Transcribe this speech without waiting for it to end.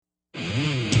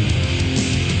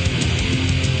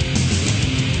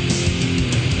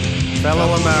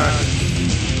fellow Americans,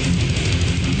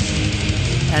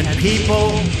 and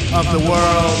people of the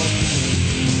world,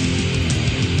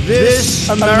 this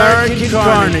American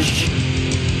carnage,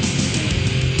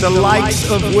 the likes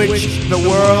of which the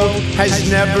world has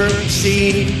never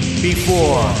seen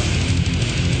before,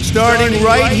 starting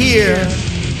right here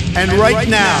and right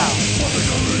now,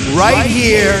 right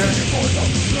here,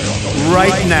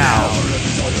 right now.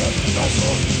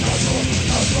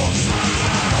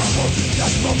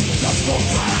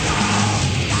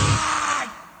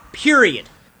 Period.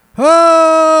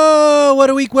 Oh, what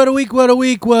a week, what a week, what a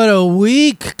week, what a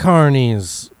week,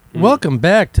 carnies. Welcome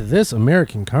back to This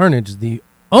American Carnage, the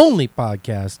only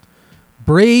podcast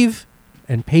brave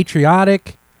and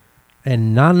patriotic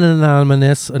and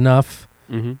non-anonymous enough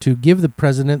to give the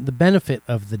president the benefit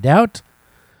of the doubt.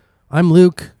 I'm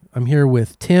Luke. I'm here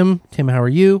with Tim. Tim, how are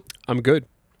you? I'm good.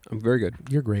 I'm very good.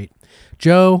 You're great.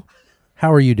 Joe,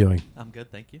 how are you doing? I'm good,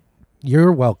 thank you.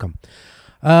 You're welcome.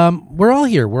 We're all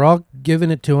here. We're all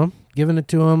giving it to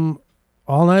him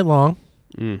all night long.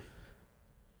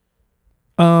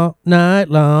 All night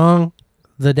long,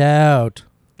 the doubt.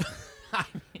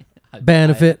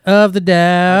 Benefit of the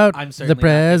doubt. I'm certainly the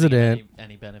president. not getting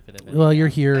any benefit of it. Well, you're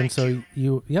here, and so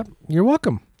you're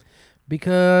welcome,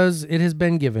 because it has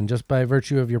been given just by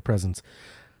virtue of your presence.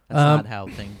 That's not how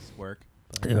things work.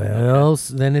 But Well,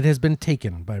 then it has been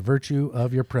taken by virtue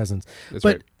of your presence. That's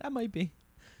But right. that might be.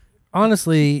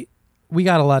 honestly, we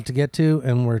got a lot to get to,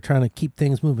 and we're trying to keep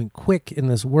things moving quick in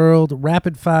this world,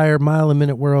 rapid fire, mile a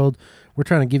minute world. We're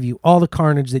trying to give you all the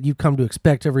carnage that you've come to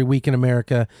expect every week in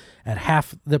America at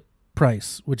half the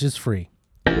price, which is free.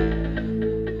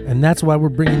 And that's why we're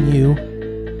bringing you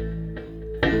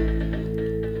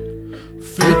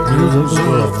fake news of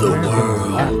the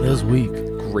world this week.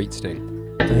 Great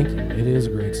sting. Thank you. It is a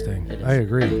great sting. I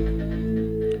agree.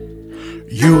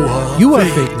 You are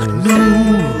fake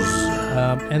news.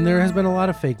 And there has been a lot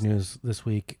of fake news this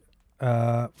week.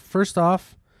 First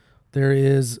off, there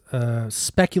is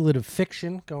speculative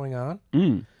fiction going on.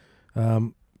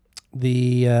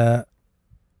 The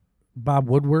Bob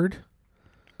Woodward,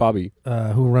 Bobby.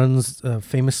 who runs a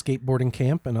famous skateboarding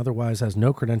camp and otherwise has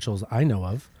no credentials I know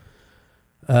of.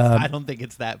 I don't think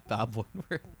it's that Bob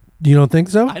Woodward. You don't think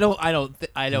so? I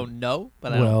don't know,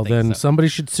 but I Well, don't think then so. somebody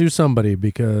should sue somebody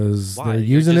because Why? they're You're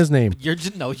using just- his name. You're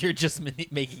just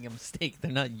making a mistake.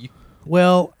 They're not you.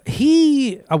 Well,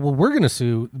 we're going to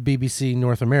sue BBC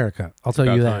North America. I'll tell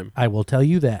you About that. time. I will tell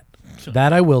you that.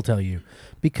 That I will tell you.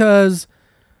 Because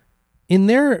in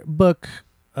their book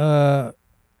in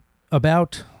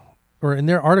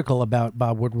their article about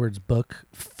Bob Woodward's book,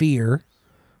 Fear,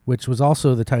 which was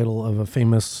also the title of a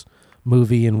famous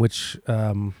movie in which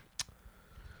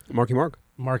Marky Mark.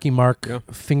 Marky Mark Yeah.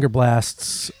 finger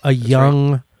blasts a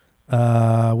young,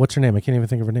 what's her name? I can't even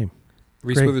think of her name.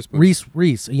 Reese Great. Witherspoon.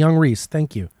 Reese, a young Reese.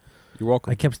 Thank you. You're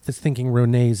welcome. I kept thinking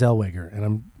Renee Zellweger,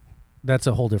 and that's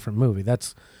a whole different movie.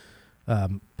 That's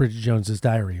Bridget Jones's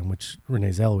Diary, in which Renee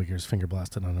Zellweger is finger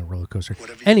blasted on a roller coaster.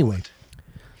 Anyway,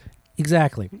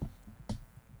 exactly.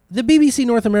 The BBC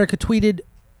North America tweeted,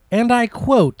 and I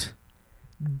quote,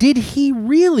 "Did he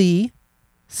really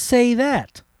say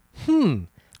that?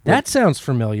 That sounds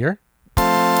familiar."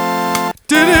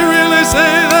 Did he really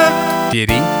say that? Did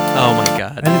he? Oh my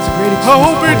God. And it's a great excuse. I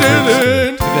hope he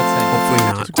didn't. It's a good thing. Hopefully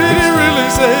not. Did he really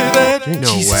say that?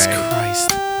 No Jesus way. Christ.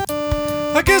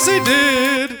 I guess he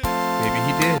did. Maybe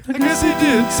he did. I guess he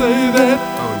did say that.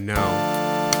 Oh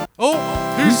no. Oh,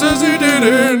 he says he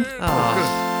didn't.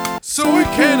 Oh, So he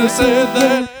can't have said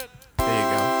that. There you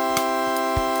go.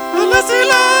 Unless he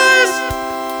lies.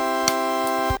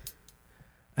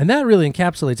 And that really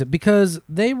encapsulates it, because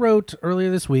they wrote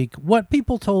earlier this week what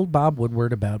people told Bob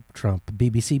Woodward about Trump.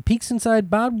 BBC peeks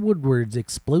inside Bob Woodward's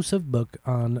explosive book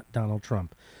on Donald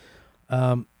Trump.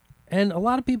 And a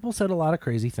lot of people said a lot of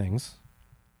crazy things.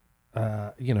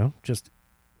 Just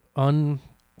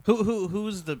who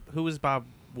is Bob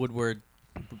Woodward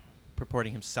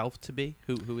purporting himself to be?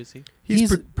 Who is he?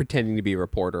 He's pretending to be a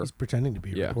reporter. He's pretending to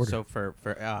be a Yeah. reporter. So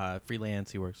for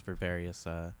freelance, he works for various.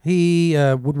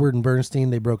 Woodward and Bernstein,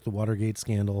 they broke the Watergate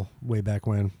scandal way back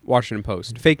when. Washington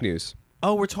Post. Fake news.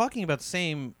 Oh, we're talking about the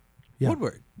same Yeah.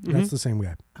 Woodward. That's the same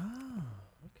guy.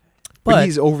 But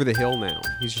he's over the hill now.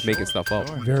 He's just making stuff up.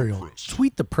 Very old.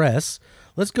 Tweet the press.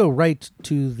 Let's go right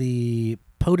to the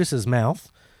POTUS's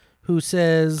mouth, who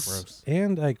says, Gross.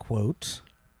 and I quote,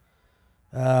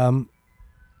 Is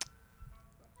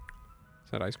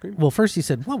that ice cream? well, first he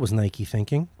said, what was Nike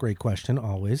thinking? Great question,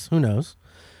 always. Who knows?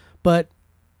 But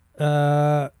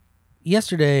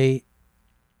yesterday,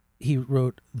 he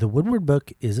wrote, "The Woodward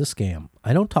book is a scam.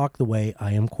 I don't talk the way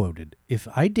I am quoted. If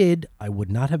I did, I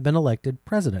would not have been elected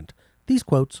president. These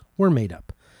quotes were made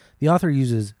up. The author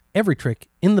uses every trick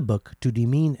in the book to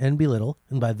demean and belittle,"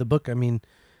 and by the book I mean,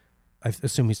 I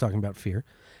assume he's talking about Fear.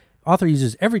 Author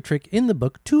uses every trick in the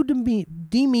book to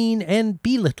demean and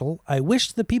belittle. I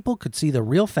wish the people could see the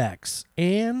real facts.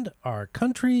 And our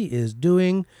country is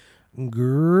doing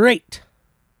great.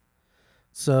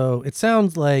 So it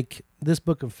sounds like this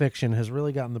book of fiction has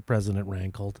really gotten the president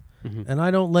rankled. Mm-hmm. And I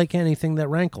don't like anything that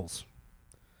rankles.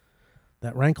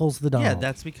 That rankles the Donald. Yeah,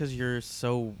 that's because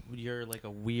you're like a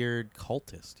weird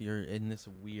cultist. You're in this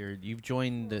weird. You've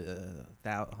joined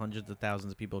hundreds of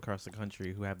thousands of people across the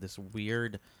country who have this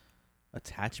weird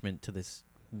attachment to this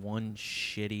one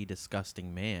shitty,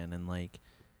 disgusting man, and like,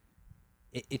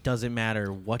 it doesn't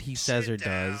matter what he says or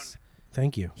does.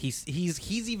 Thank you. He's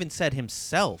even said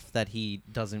himself that he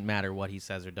doesn't matter what he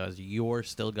says or does. You're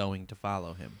still going to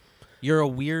follow him. You're a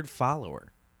weird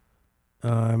follower.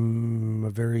 I'm a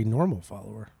very normal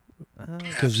follower.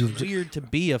 It's weird to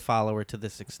be a follower to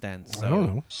this extent. So. I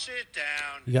don't know. Sit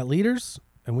down. You got leaders,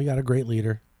 and we got a great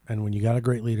leader. And when you got a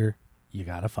great leader, you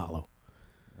got to follow.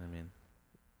 I mean,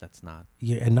 that's not.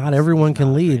 Yeah, and not everyone can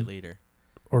not a great lead, leader.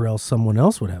 or else someone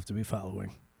else would have to be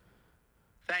following.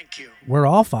 Thank you. We're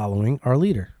all following our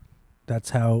leader. That's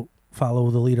how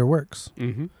follow the leader works.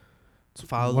 Mm-hmm.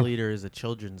 Follow the leader is a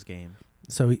children's game.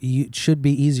 So it should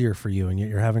be easier for you, and yet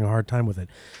you're having a hard time with it.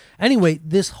 Anyway,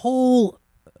 this whole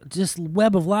just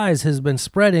web of lies has been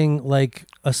spreading like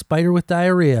a spider with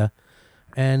diarrhea,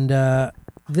 and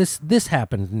this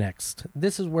happened next.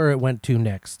 This is where it went to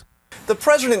next. The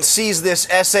president sees this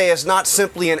essay as not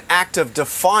simply an act of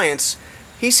defiance,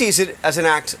 he sees it as an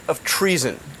act of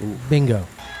treason. Bingo.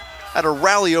 At a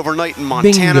rally overnight in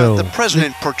Montana, Bingo. the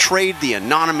president portrayed the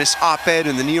anonymous op-ed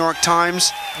in the New York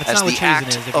Times That's as not what the treason act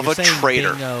is. If of you're a saying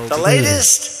traitor. bingo- The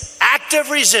latest act of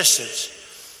resistance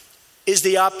is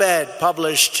the op-ed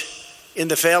published in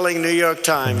the failing New York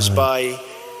Times by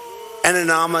an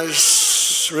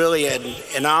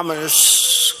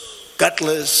anonymous,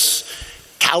 gutless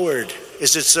coward.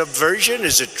 Is it subversion?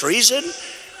 Is it treason?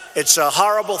 It's a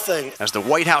horrible thing. As the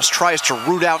White House tries to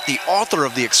root out the author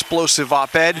of the explosive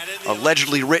op-ed,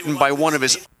 allegedly written by one of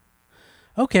his...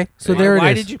 Okay, so there it is.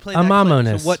 Why did you play that clip?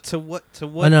 Amomonous. To what?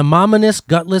 An amomonous,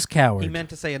 gutless coward. He meant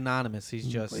to say anonymous. He's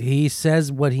just. He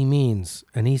says what he means,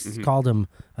 and he's called him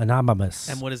anonymous.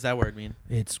 And what does that word mean?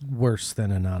 It's worse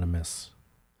than anonymous.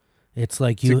 It's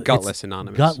like It's a gutless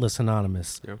anonymous. Gutless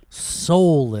anonymous. Yeah.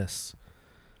 Soulless.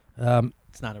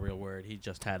 It's not a real word. He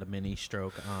just had a mini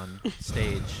stroke on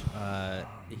stage.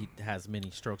 He has mini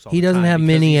strokes all He the time. doesn't have because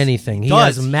mini he's- anything. He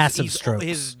does. has massive He's- strokes.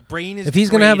 His brain is. If he's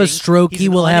going to have a degrading. stroke, He's he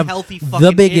an will have unhealthy the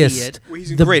fucking biggest, idiot. Well,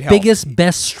 he's in the great health. biggest,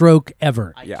 best stroke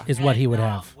ever Yeah. is what he would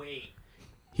have.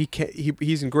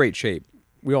 He's in great shape.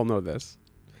 We all know this.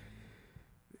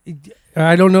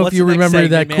 I don't know What's if you the next remember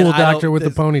that segment, cool man? I don't- doctor with the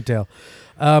this- ponytail.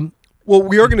 Well,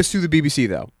 we are going to sue the BBC,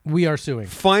 though. We are suing.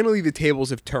 Finally, the tables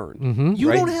have turned. Mm-hmm. You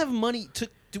right? don't have money to.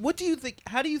 What do you think?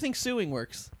 How do you think suing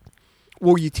works?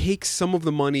 Well, you take some of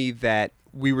the money that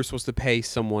we were supposed to pay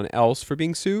someone else for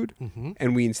being sued,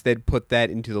 and we instead put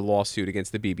that into the lawsuit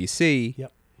against the BBC.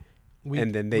 Yep.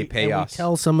 And then they pay us. We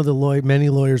tell some of the many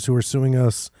lawyers who are suing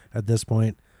us at this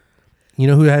point, you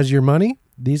know who has your money?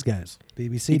 These guys.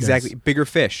 BBC Exactly. does. Bigger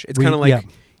fish. It's We- kind of like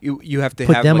yeah. you have to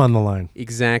Put have them like- on the line.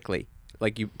 Exactly.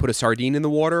 Like you put a sardine in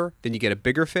the water, then you get a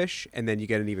bigger fish, and then you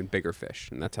get an even bigger fish,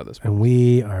 and that's how this works. And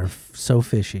we are so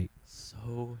fishy.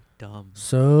 So dumb.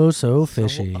 So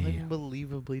fishy. So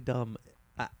unbelievably dumb.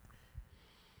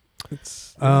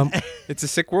 It's Um, it's a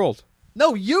sick world.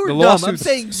 No, you're The dumb. I'm lawsuits-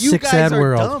 saying you Sick, guys sad are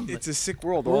world. dumb. It's a sick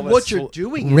world. Or All what this you're whole-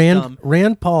 doing is dumb.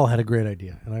 Rand Paul had a great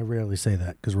idea, and I rarely say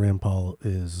that because Rand Paul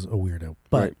is a weirdo.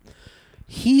 But Right.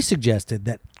 he suggested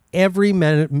that every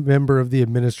member of the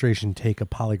administration take a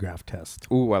polygraph test.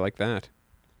 Ooh, I like that.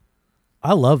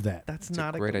 I love that That's a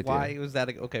not a great good. idea. Why was that?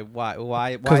 Okay,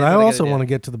 why? because I also want to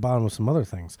get to the bottom of some other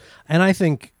things. And I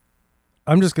think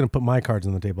I'm just going to put my cards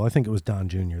on the table. I think it was Don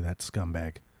Jr., that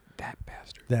scumbag, That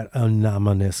bastard. that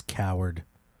anonymous coward.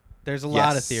 There's a lot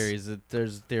of Yes. theories.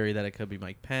 There's a theory that it could be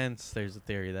Mike Pence. There's a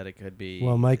theory that it could be.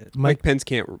 Well, Mike Mike, Pence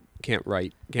can't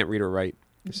read or write.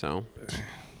 So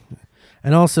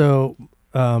and also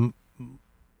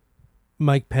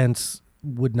Mike Pence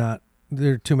would not.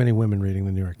 There are too many women reading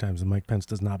the New York Times, and Mike Pence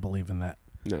does not believe in that.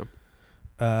 no.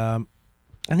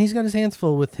 And he's got his hands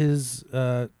full with his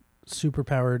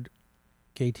superpowered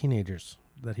gay teenagers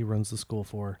that he runs the school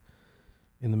for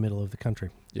in the middle of the country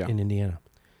Yeah. in Indiana.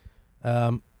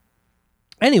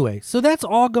 Anyway, so that's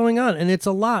all going on, and it's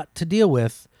a lot to deal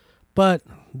with. But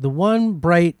the one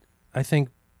bright I think,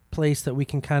 place that we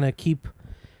can kind of keep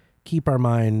our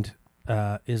mind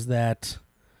is that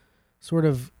sort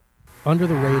of under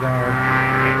the radar,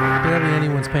 barely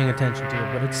anyone's paying attention to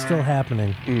it, but it's still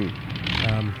happening.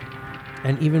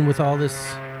 And even with all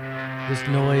this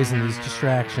noise and these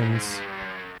distractions,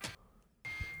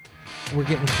 we're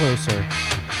getting closer.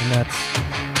 And that's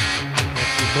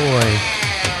your boy.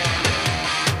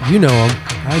 You know him.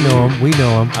 I know him. We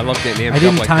know him. I love getting amped I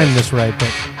didn't up like time this right, but...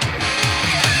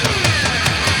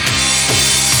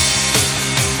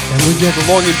 And we get... The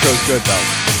long intro's good, though.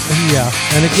 Yeah.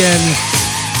 And again,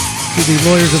 to the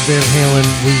lawyers of Van Halen,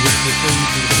 we refer you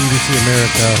to the BBC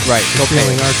America. Right. For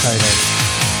stealing our title.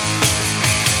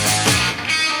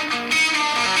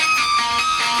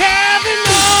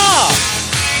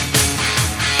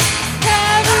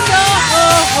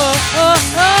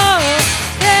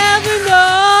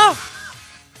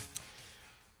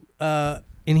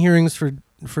 In hearings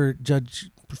for Judge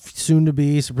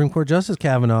soon-to-be Supreme Court Justice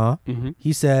Kavanaugh,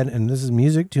 he said, and this is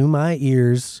music to my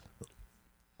ears,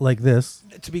 like this.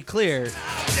 To be clear,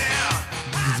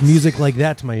 It's music like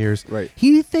that to my ears. Right.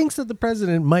 He thinks that the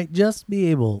president might just be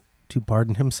able to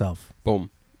pardon himself. Boom.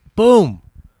 Boom.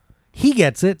 He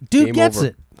gets it. Dude Game gets over.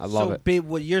 it. I love so, it. Babe,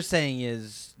 what you're saying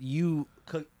is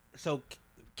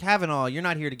Kavanaugh, you're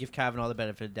not here to give Kavanaugh the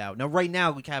benefit of the doubt. Now, right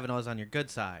now, Kavanaugh is on your good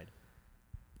side.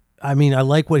 I mean, I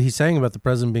like what he's saying about the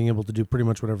president being able to do pretty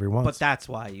much whatever he wants. But that's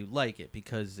why you like it,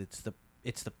 because it's the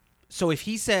so if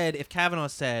Kavanaugh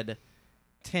said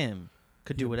Tim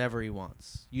could do whatever he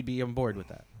wants, you'd be on board with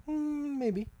that.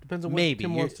 Maybe. Depends on what Maybe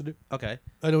Tim you're- wants to do. Okay.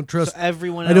 I don't trust So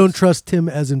everyone I don't else- trust Tim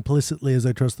as implicitly as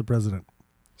I trust the president.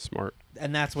 Smart.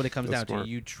 And that's what it comes That's down smart. to.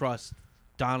 You trust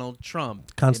Donald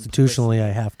Trump Constitutionally, I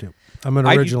have to. I'm an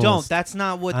I- you originalist. You don't. That's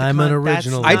not what I'm an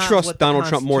originalist. that's I not trust what the Donald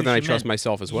Trump more than I Constitution trust meant.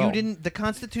 myself as well. You didn't. The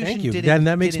Constitution. Thank you. Didn't, Then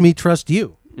that makes didn't- me trust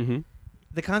you. Mm-hmm.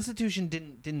 The Constitution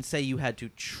didn't say you had to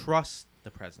trust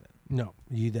the president. No,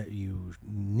 that you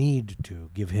need to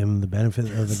give him the benefit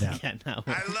of the doubt. Yeah, no.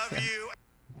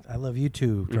 I love you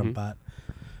too, Trumpbot.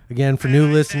 Again, for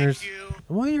new listeners,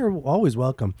 well, you're always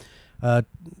welcome.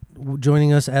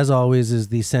 Joining us, as always, is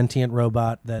the sentient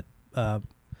robot that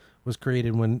was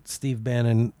created when Steve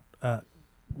Bannon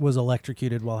was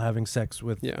electrocuted while having sex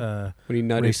with When he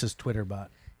nutted. racist Twitter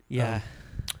bot. Yeah.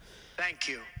 Thank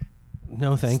you.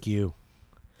 No, thank you.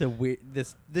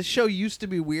 This show used to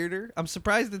be weirder. I'm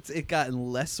surprised it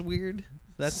gotten less weird.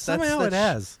 Somehow it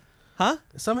has. Huh?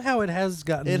 Somehow it has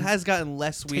gotten. It has gotten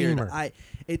less weird. tamer.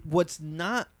 What's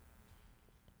not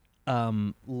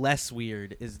less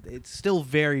weird is it's still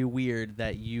very weird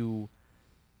that you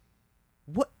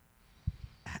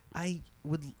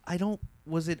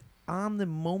was it on the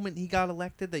moment he got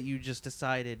elected that you just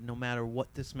decided no matter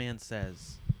what this man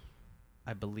says,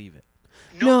 I believe it.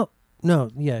 No,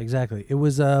 yeah, exactly. It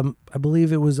was, I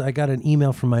believe it was, I got an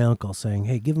email from my uncle saying,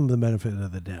 hey, give him the benefit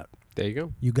of the doubt. There you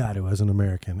go. You got to, as an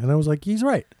American. And I was like, he's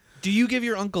right. Do you give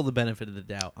your uncle the benefit of the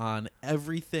doubt on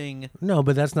everything? No,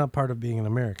 but that's not part of being an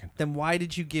American. Then why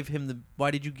did you give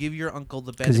your uncle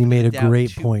the benefit? Because he made a of the doubt great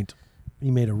to- point.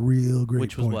 He made a real great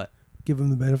Which was point. what? Give him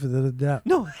the benefit of the doubt.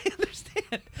 No, I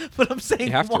understand. But I'm saying,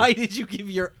 You have to. why did you give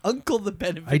your uncle the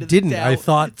benefit I of the didn't. doubt? I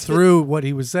thought through what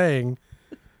he was saying.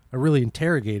 I really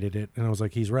interrogated it, and I was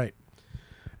like, he's right.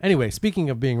 Anyway, speaking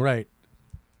of being right.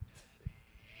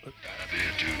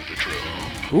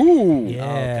 Ooh.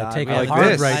 Yeah, God, take I a like hard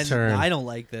this. right turn. I don't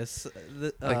like this.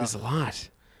 I like this a lot.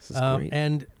 This is great.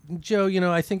 And Joe,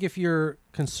 I think if your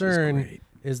concern great.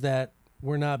 is that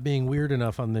we're not being weird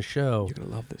enough on the show, You're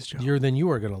gonna love this, Joe. then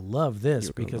you are going to love this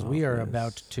You're gonna because love we are this.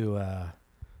 about to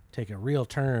take a real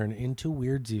turn into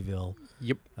Weirdseyville.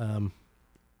 Yep.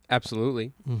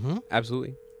 Absolutely. Mm-hmm.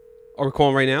 Absolutely. Are we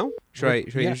calling right now? Should I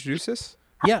Yeah. introduce this?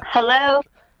 Yeah. Hello.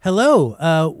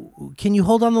 Hello. Can you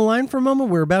hold on the line for a moment?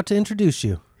 We're about to introduce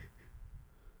you.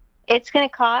 It's going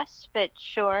to cost, but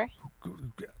sure.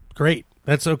 Great.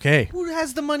 That's okay. Who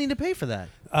has the money to pay for that?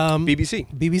 BBC.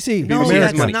 BBC. No, BBC American. has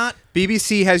that's money. not.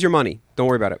 BBC has your money. Don't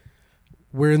worry about it.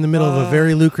 We're in the middle of a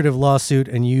very lucrative lawsuit,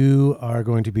 and you are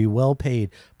going to be well paid.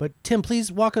 But Tim, please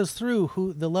walk us through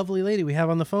who the lovely lady we have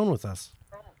on the phone with us.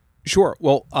 Sure.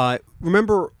 Well,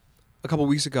 remember a couple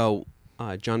weeks ago,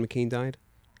 John McCain died?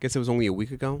 I guess it was only a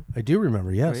week ago. I do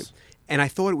remember, yes. Right? And I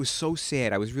thought it was so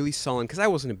sad. I was really sullen because I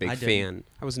wasn't a big I didn't. fan.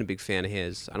 I wasn't a big fan of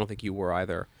his. I don't think you were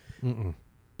either.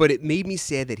 But it made me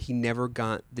sad that he never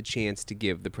got the chance to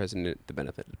give the president the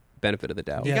benefit of the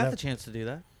doubt. You Yeah, got that- the chance to do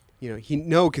that.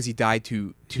 Because he died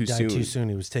too He died soon. too soon.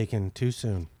 He was taken too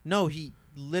soon. No, he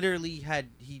literally had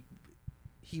he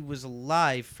he was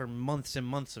alive for months and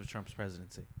months of Trump's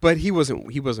presidency. But he wasn't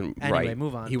Anyway, right.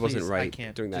 move on, He wasn't please. I right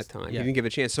can't during that just- time. yeah. He didn't give it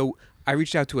a chance. So I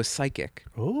reached out to a psychic,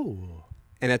 Oh.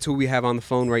 and that's who we have on the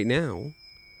phone right now.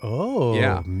 Oh.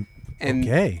 Yeah. m- And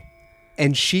okay.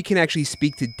 and she can actually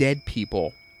speak to dead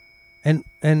people. And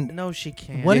No, she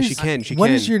can't. what Yeah, is- she can. She what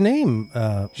can. is your name?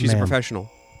 She's a ma'am? professional.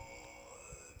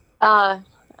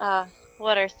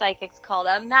 What are psychics called?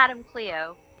 Madam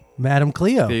Cleo. Madam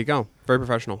Cleo. There you go. Very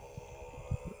professional.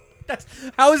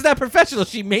 How is that professional?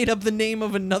 She made up the name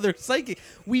of another psychic.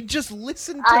 We just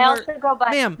listened to I her. also go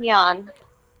by Ma'am. Dion.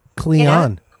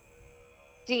 Cleon.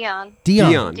 Dion.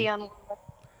 Dion. Dion.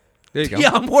 There you go.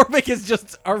 Yeah, Warwick is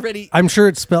just already. I'm sure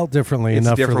it's spelled differently It's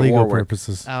enough for different, legal Warwick.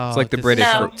 purposes. Oh, It's like the this British.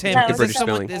 is- No, Tim, no, is it's this the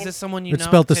someone? spelling. Is this someone you It's know?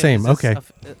 spelled the Tim, same, is this okay.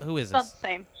 who is Spelled this? the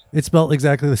same. It's spelled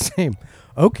exactly the same.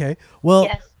 Okay. Well,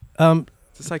 Yes.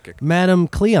 It's a psychic. Madam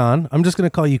Cleon, I'm just going to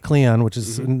call you Cleon, which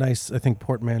is Mm-hmm. a nice, I think,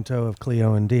 portmanteau of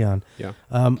Cleo and Dion. Yeah.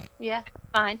 Yeah,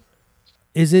 fine.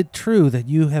 Is it true that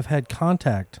you have had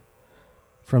contact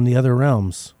from the other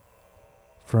realms?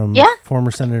 From Yeah.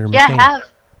 former Senator Yeah, McCain? I have.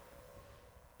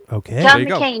 Okay. John you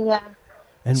go. McCain, yeah.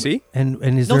 And, See? And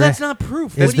is No, there that's not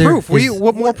proof. Is That's there- proof. is-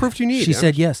 What more proof do you need? She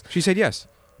said yes. She said yes.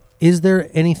 Is there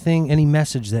any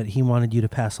message that he wanted you to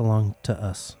pass along to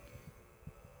us?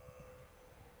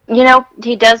 You know,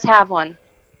 he does have one.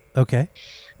 Okay.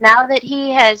 Now that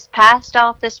he has passed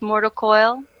off this mortal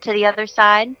coil to the other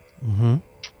side, Mm-hmm.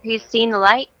 he's seen the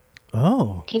light.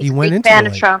 Oh, He's he a went big into fan the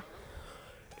of light. Trump.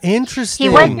 Interesting.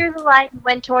 He went through the light,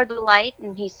 went toward the light,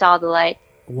 and he saw the light.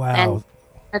 Wow, And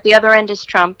at the other end is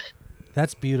Trump.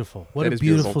 that's beautiful. What That a is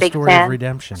beautiful. beautiful Big story of fan.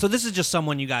 redemption. So this is just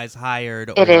someone you guys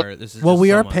hired, It or is. this is well, just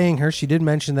we are someone- paying her. She did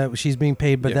mention that she's being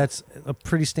paid, but Yeah. that's a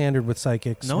pretty standard with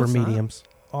psychics No, or it's not. mediums.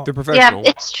 Oh, They're professional. Yeah,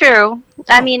 it's true.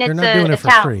 I mean, they're it's not doing a it for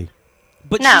talent. free.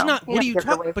 But No, she's not. you What are don't you give it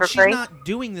talking? away But for she's free. not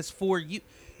doing this for you.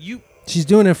 You She's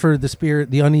doing it for the spirit,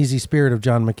 the uneasy spirit of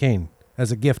John McCain,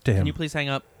 as a gift to him. can you please hang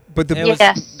up? But the It was-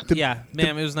 Yes. yeah,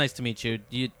 ma'am, it was nice to meet you.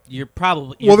 You're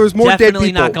probably Well, there's more dead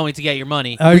definitely not people. going to get your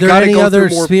money. Are We there gotta any go other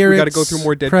through more- we spirits gotta go through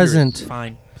more dead present?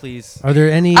 Fine, please. Are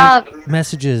there any Uh,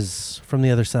 messages from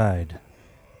the other side?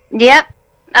 Yep.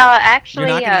 You're Actually, not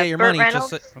going to get your Burt money. Reynolds.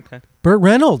 Just okay. Burt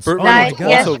Reynolds. Burt oh Reynolds, my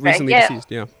Yes, God. also recently yeah. deceased.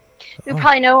 Yeah, You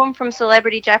probably know him from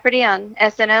Celebrity Jeopardy on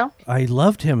SNL. I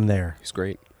loved him there. he's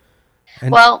great.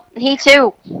 And- Well, he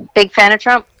too, big fan of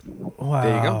Trump. Wow.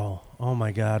 There you go. Oh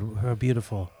my God. How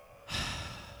beautiful. It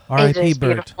R.I.P. is Burt.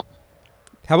 beautiful.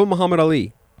 How about Muhammad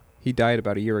Ali? He died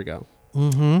about a year ago.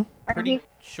 Mm-hmm. Pretty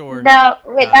sure. No,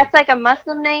 wait, that's like a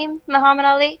Muslim name, Muhammad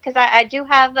Ali? Because I do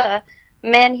have a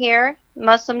man here,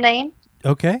 Muslim name,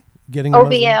 Okay. Getting a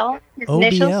Muslim- OBL. His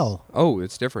initials. OBL. Oh,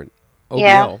 it's different. OBL.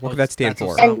 Yeah. What could that stand That's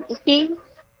for? Osama. And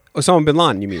Osama bin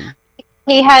Laden, you mean?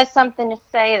 he has something to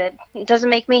say that doesn't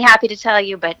make me happy to tell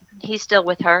you, but he's still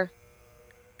with her.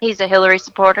 He's a Hillary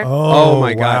supporter. Oh,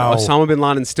 my wow. God. Osama bin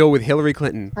Laden's still with Hillary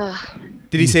Clinton. Ugh.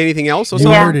 Did he say anything else? You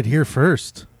Osama? Yeah. heard it here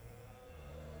first.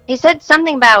 He said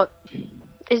something about,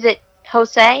 is it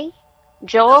Jose?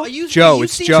 Joel? Joe, You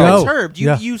it's seem Joe. perturbed.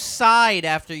 Yeah. You sighed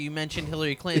after you mentioned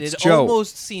Hillary Clinton. It's It Joe.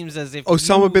 almost seems as if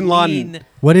Osama you bin Laden. mean-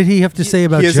 What did he have to say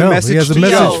about he has a Joe? message he has a to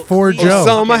message Joe. for Please. Joe.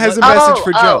 Osama has a message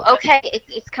for Joe. Okay,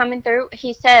 it's coming through.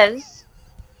 He says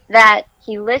that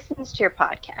he listens to your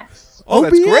podcast. Oh,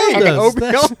 that's OBL great. does.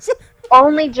 OBL.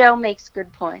 Only Joe makes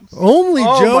good points. Only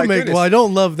Oh, Joe my makes. goodness. Well, I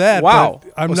don't love that. Wow.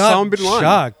 But I'm Osama not bin Laden.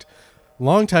 shocked.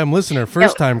 Long-time listener,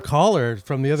 first-time caller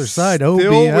from the other side. Still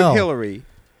OBL. with Hillary.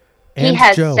 He And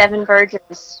has Joe. 7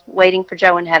 virgins waiting for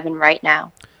Joe in heaven right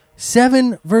now.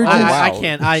 7 virgins. I wow.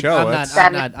 can't. Joe, I'm that's-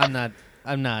 not.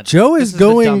 I'm not. Joe This is the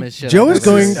going. dumbest shit Joe I've is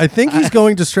ever going. seen. I think he's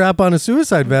going to strap on a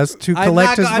suicide vest to I'm collect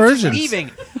not his go- virgins. I'm just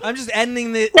leaving. I'm just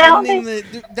ending the. No. ending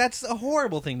the. That's a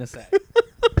horrible thing to say.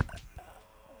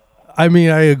 I mean,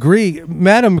 I agree,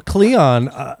 Madam Cleon.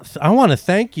 I want to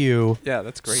thank you Yeah,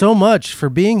 that's great. so much for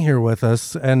being here with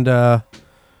us and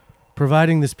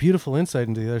providing this beautiful insight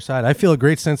into the other side. I feel a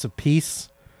great sense of peace,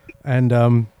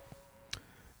 and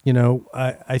you know,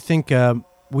 I think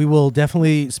we will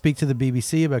definitely speak to the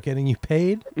BBC about getting you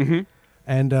paid. Mhm.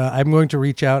 And I'm going to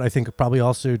reach out, I think, probably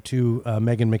also to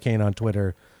Meghan McCain on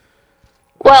Twitter.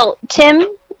 Well, Tim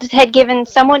had given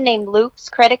someone named Luke's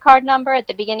credit card number at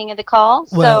the beginning of the call.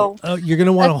 Well, So you're going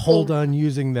to want to let's hold see. on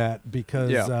using that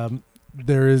because Yeah.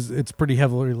 it's pretty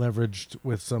heavily leveraged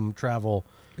with some travel.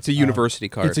 It's a university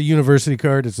card. It's a university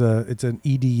card. It's an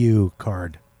EDU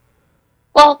card.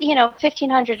 Well, you know,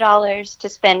 $1,500 to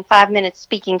spend 5 minutes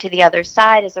speaking to the other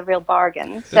side is a real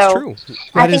bargain. That's So true.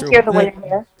 I That is think you're the true. winner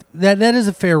here. That is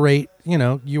a fair rate. You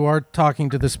know, you are talking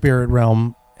to the spirit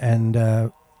realm, and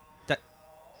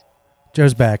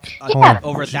Joe's back. Hold Yeah. on.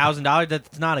 Over $1,000.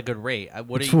 That's not a good rate.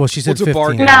 What are you? Well, she said What's a 15.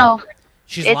 bargain? No,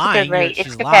 She's it's a lying. good rate. She's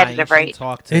It's lying. competitive She rate.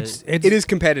 talked to. It's It is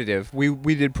competitive.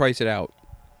 We did price it out.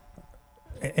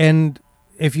 and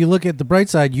if you look at the bright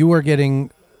side, you are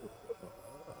getting,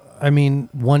 I mean,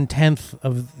 1/10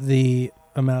 of the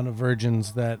amount of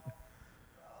virgins that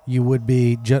you would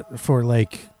be for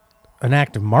like an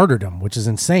act of martyrdom, which is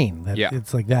insane. That Yeah.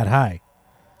 it's like that high.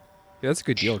 Yeah, that's a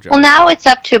good deal, Joe. Well, now it's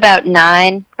up to about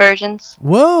 9 versions.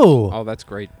 Whoa, Oh, that's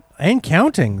great. and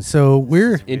counting. So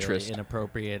we're really Interest.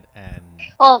 inappropriate and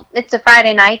Well, it's a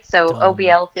Friday night, so Dumb.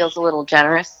 OBL feels a little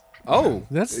generous. Oh,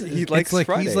 he likes like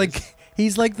Fridays.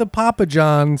 he's like the Papa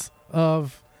John's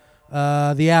of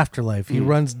the afterlife. He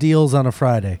runs deals on a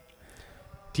Friday.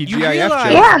 you TGIF, realize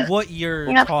Joe. Yeah. what you're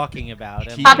Yeah. talking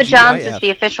about. I mean, Papa John's TGIF. is the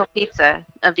official pizza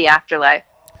of the afterlife.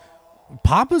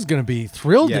 Papa's gonna be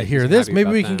thrilled Yeah, to hear he's this. happy Maybe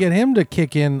about we can that. get him to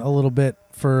kick in a little bit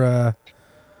for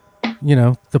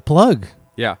the plug.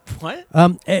 Yeah. what?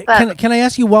 Can I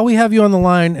ask you, while we have you on the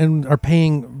line and are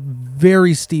paying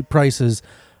very steep prices,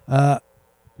 are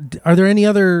there any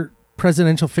other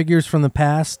presidential figures from the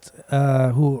past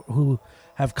who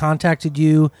have contacted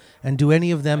you, and do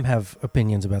any of them have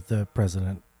opinions about the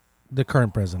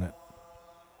current president?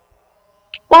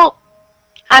 Well,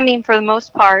 I mean, for the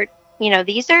most part,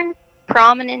 these are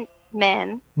prominent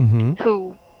men Mm-hmm.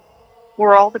 who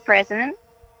were all the president,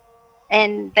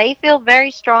 and they feel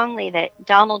very strongly that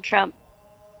Donald Trump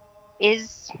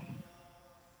is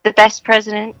the best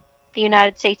president the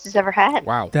United States has ever had.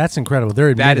 Wow. That's incredible.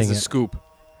 They're That admitting is a it. scoop.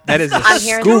 That is a I'm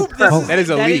hearing scoop. that. That is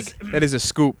a That leak. is- That is a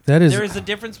scoop. That is. There is a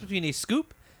difference between a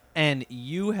scoop and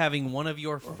you having one of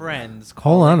your friends Hold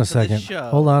call on a into the second. show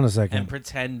Hold on a and second.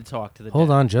 pretend to talk to the Hold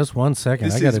dead. on just one second.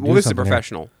 This I got to is do well. This is a something here.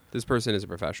 professional. This person is a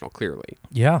professional. Clearly.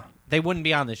 Yeah. They wouldn't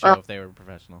be on this show if they were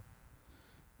professional.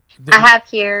 I have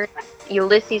here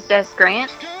Ulysses S.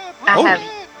 Grant. I Oh. have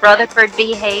Rutherford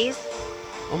B. Hayes,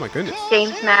 Oh my goodness.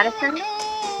 James Madison,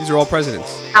 These are all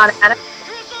presidents. John Adams.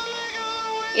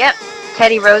 Yep,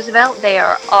 Teddy Roosevelt. They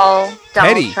are all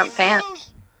Donald Teddy. Trump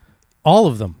fans. All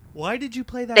of them. Why did you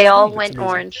play that? They all thing? went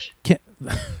orange.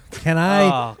 Can I?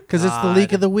 Oh, Because it's the leak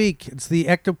God. of the week. It's the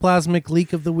ectoplasmic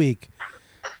leak of the week.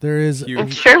 There is. Huge.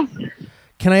 It's true.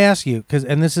 Can I ask you?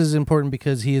 And this is important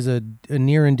because he is a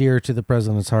near and dear to the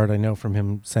president's heart. I know from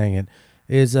him saying it.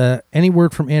 Is any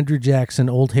word from Andrew Jackson,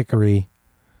 Old Hickory,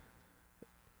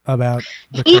 about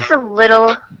the? He's a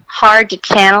little hard to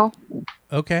channel.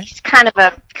 Okay, He's kind of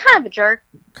a jerk,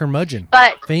 curmudgeon,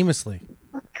 but famously.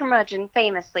 curmudgeon,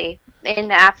 famously in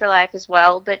the afterlife as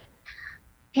well. But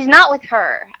he's not with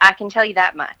her. I can tell you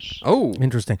that much. Oh.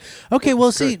 Interesting. Okay,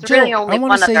 well, see, There's Joe, really only I want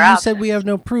one to say other you out said we have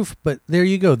no proof, but there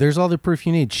you go. There's all the proof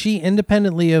you need. She,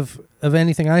 independently of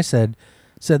anything I said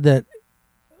that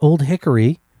Old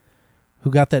Hickory, who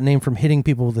got that name from hitting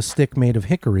people with a stick made of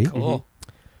hickory, Cool.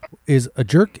 is a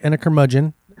jerk and a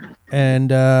curmudgeon,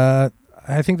 and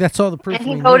I think that's all the proof. And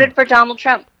he we voted need. for Donald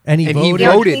Trump. And he And he voted.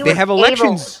 voted. He They was have able-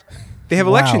 elections. They have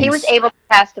Wow. elections. He was able to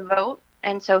cast a vote,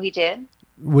 and so he did.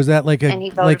 Was that like And he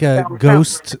a voted for Donald Trump.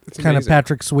 ghost That's kind of amazing.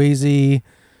 Patrick Swayze?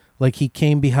 Like he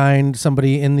came behind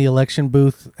somebody in the election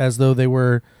booth as though they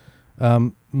were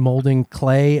molding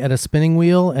clay at a spinning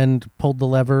wheel and pulled the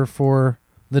lever for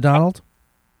the Donald?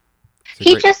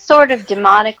 He just sort of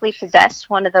demonically possessed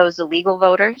one of those illegal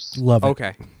voters. Love it.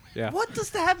 Okay. Yeah. What does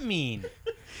that mean?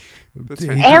 That's He-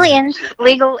 fantastic. Aliens,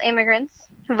 legal immigrants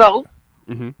who vote,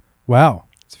 Wow.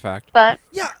 It's a fact. but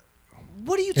Yeah.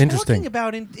 What are you Interesting. talking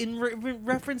about in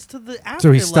reference to the afterlife?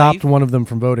 So he stopped one of them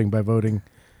from voting by voting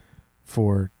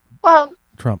for well,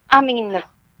 Trump. I mean, the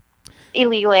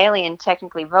illegal alien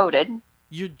technically voted.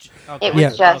 Okay. It was Yeah,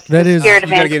 just that the is- spirit of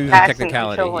You gotta get into the anti-vaxxing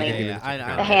technicality. controlling You gotta get Yeah, into I-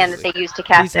 technicality. the hand that they used to Please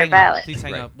cast their hang ballot. up. Please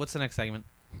hang Right. up. What's the next segment?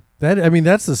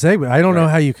 That's the segment. I don't know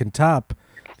Right. how you can top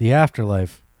the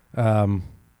afterlife.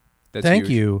 That's Thank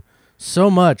huge. you so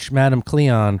much, Madam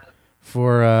Cleon,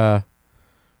 for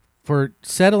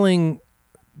settling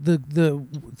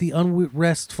the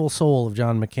unrestful soul of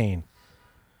John McCain.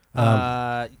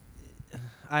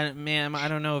 Ma'am, I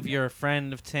don't know if you're a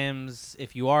friend of Tim's.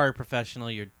 If you are a professional,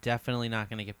 you're definitely not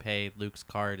going to get paid. Luke's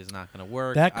card is not going to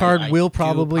work. That card I will do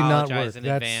probably not work. apologize in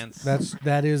advance.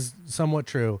 That is somewhat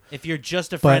true. If you're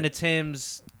just a friend But- of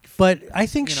Tim's, But I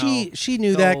think You know, she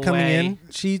knew go that coming away. in.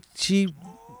 She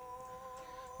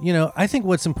I think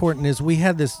what's important is we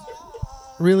had this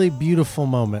really beautiful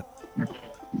moment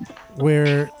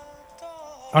where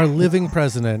our living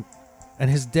president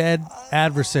and his dead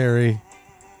adversary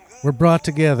were brought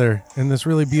together in this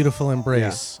really beautiful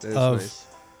embrace that is of nice.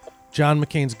 John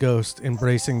McCain's ghost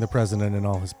embracing the president and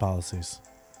all his policies.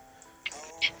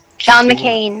 John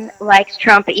McCain likes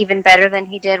Trump even better than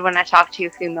he did when I talked to you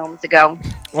a few moments ago.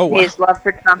 Oh, wow. His love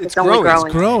for Trump is only growing.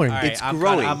 It's growing. All right, It's I'm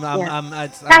growing.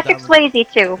 Patrick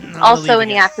Swayze too, also in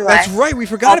the afterlife. That's right. We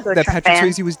forgot Also a that Trump Patrick fan.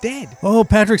 Swayze was dead. Oh,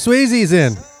 Patrick Swayze's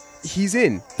in. He's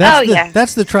in. That's Oh, yeah.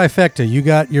 That's the trifecta. You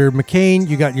got your McCain,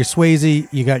 you got your Swayze,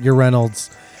 you got your Reynolds,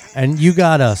 and you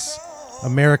got us,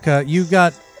 America. You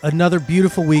got another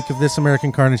beautiful week of This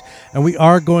American Carnage, and we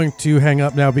are going to hang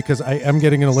up now because I am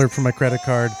getting an alert from my credit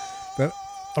card that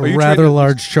a Are you rather trying to-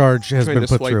 large charge has Trying been to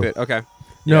put swipe through. it. Okay.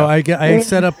 No, Yeah. I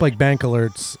set up like bank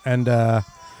alerts, and I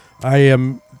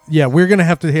am. Yeah, we're gonna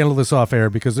have to handle this off air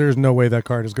because there's no way that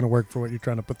card is gonna work for what you're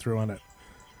trying to put through on it.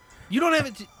 You don't have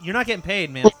it. You're not getting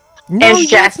paid, man. No, There's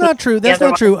that's Jackie, not true. the That's other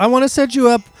not one. true. I want to set you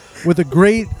up with a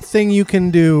great thing you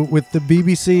can do with the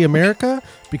BBC America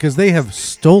because they have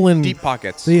stolen Deep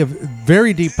pockets. They have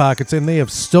very deep pockets and they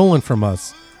have stolen from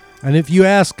us. And if you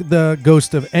ask the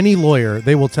ghost of any lawyer,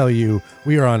 they will tell you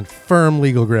we are on firm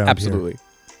legal ground. here. Absolutely.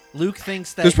 Luke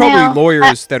thinks that There's probably Now,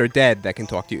 lawyers that are dead that can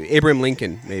talk to you. Abraham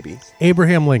Lincoln, maybe.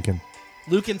 Abraham Lincoln.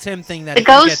 Luke and Tim think that The if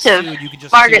you ghost get of sued, you can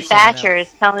just Margaret sue someone Thatcher else.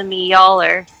 is telling me y'all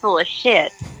are full of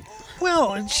shit.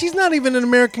 Well, she's not even an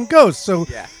American ghost, so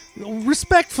Yeah.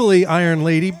 respectfully, Iron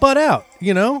Lady, butt out.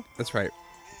 You know. That's right.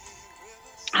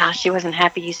 Ah, she wasn't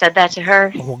happy you said that to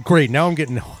her. Well, great. Now I'm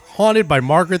getting haunted by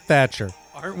Margaret Thatcher.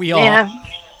 Aren't we all?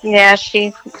 Yeah,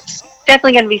 she's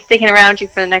definitely going to be sticking around you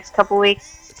for the next couple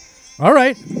weeks. All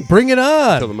right, bring it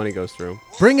Until the on. money goes through.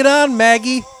 Bring it on,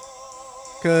 Maggie.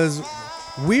 Because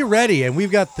we're ready, and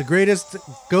we've got the greatest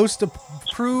ghost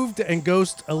approved and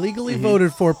ghost illegally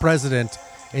voted for president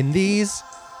in these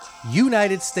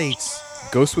United States.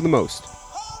 Ghost with the most.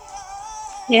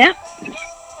 Yeah.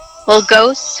 Will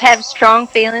ghosts have strong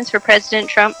feelings for President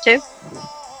Trump, too?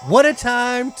 What a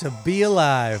time to be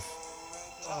alive.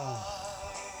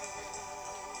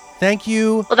 Thank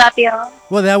you. Will that be all?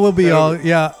 Well, that will be all.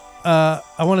 Yeah. I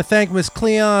want to thank Miss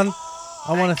Cleon.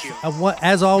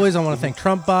 As always, I want to thank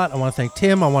TrumpBot. I want to thank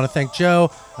Tim. I want to thank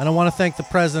Joe. And I want to thank the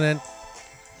president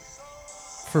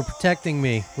for protecting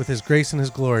me with his grace and his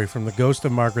glory from the ghost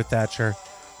of Margaret Thatcher,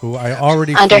 who I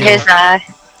already Under feel- his eye.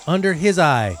 Under his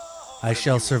eye, I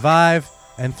shall survive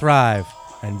and thrive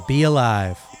and be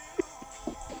alive.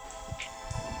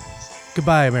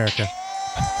 Goodbye, America.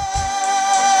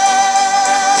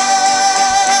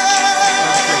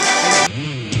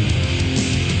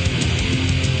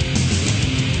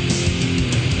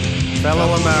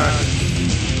 fellow Americans,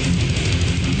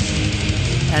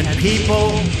 and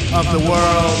people of the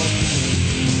world,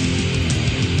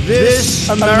 this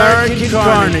American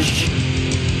carnage,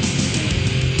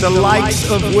 the likes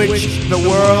of which the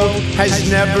world has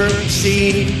never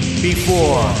seen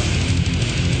before,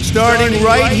 starting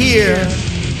right here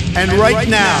and right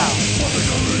now,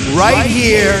 right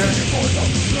here,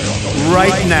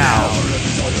 right now.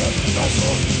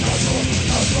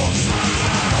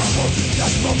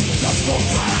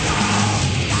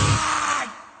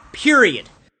 Period.